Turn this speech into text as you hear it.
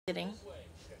sitting.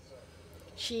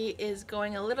 She is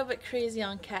going a little bit crazy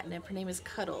on catnip. Her name is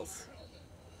Cuddles.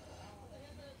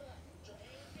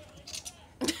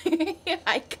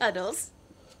 Hi, Cuddles.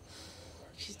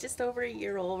 She's just over a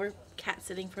year old. We're cat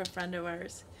sitting for a friend of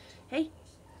ours. Hey,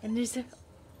 and there's a...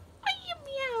 Oh, you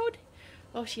meowed.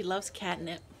 Oh, she loves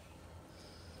catnip.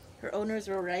 Her owners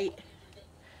were right.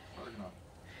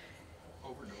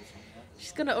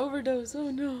 She's gonna overdose. Oh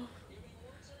no.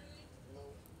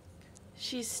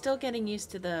 She's still getting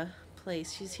used to the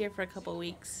place. She's here for a couple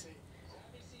weeks.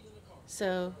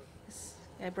 So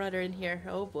I brought her in here.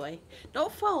 Oh boy.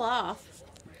 Don't fall off.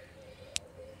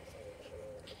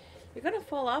 You're gonna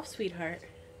fall off, sweetheart.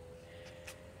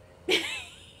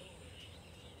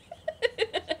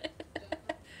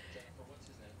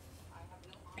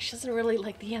 She doesn't really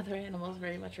like the other animals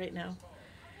very much right now.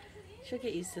 She'll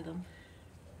get used to them.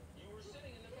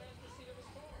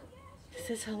 This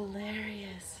is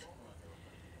hilarious.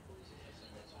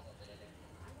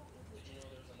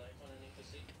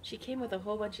 She came with a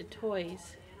whole bunch of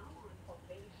toys.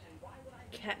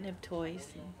 Catnip toys.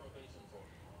 And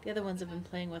the other ones have been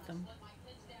playing with them.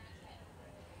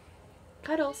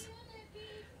 Cuddles.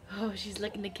 Oh, she's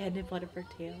licking the catnip out of her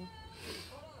tail.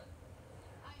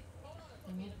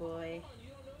 Oh boy.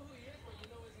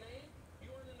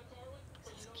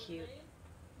 This is cute.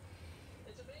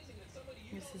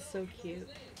 This is so cute.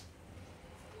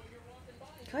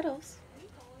 Cuddles.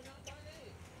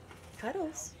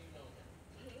 Cuddles.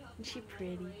 Isn't she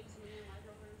pretty?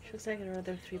 She looks like her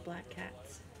other 3 black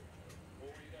cats.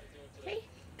 Hey,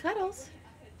 Cuddles.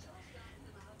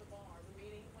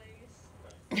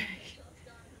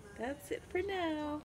 That's it for now.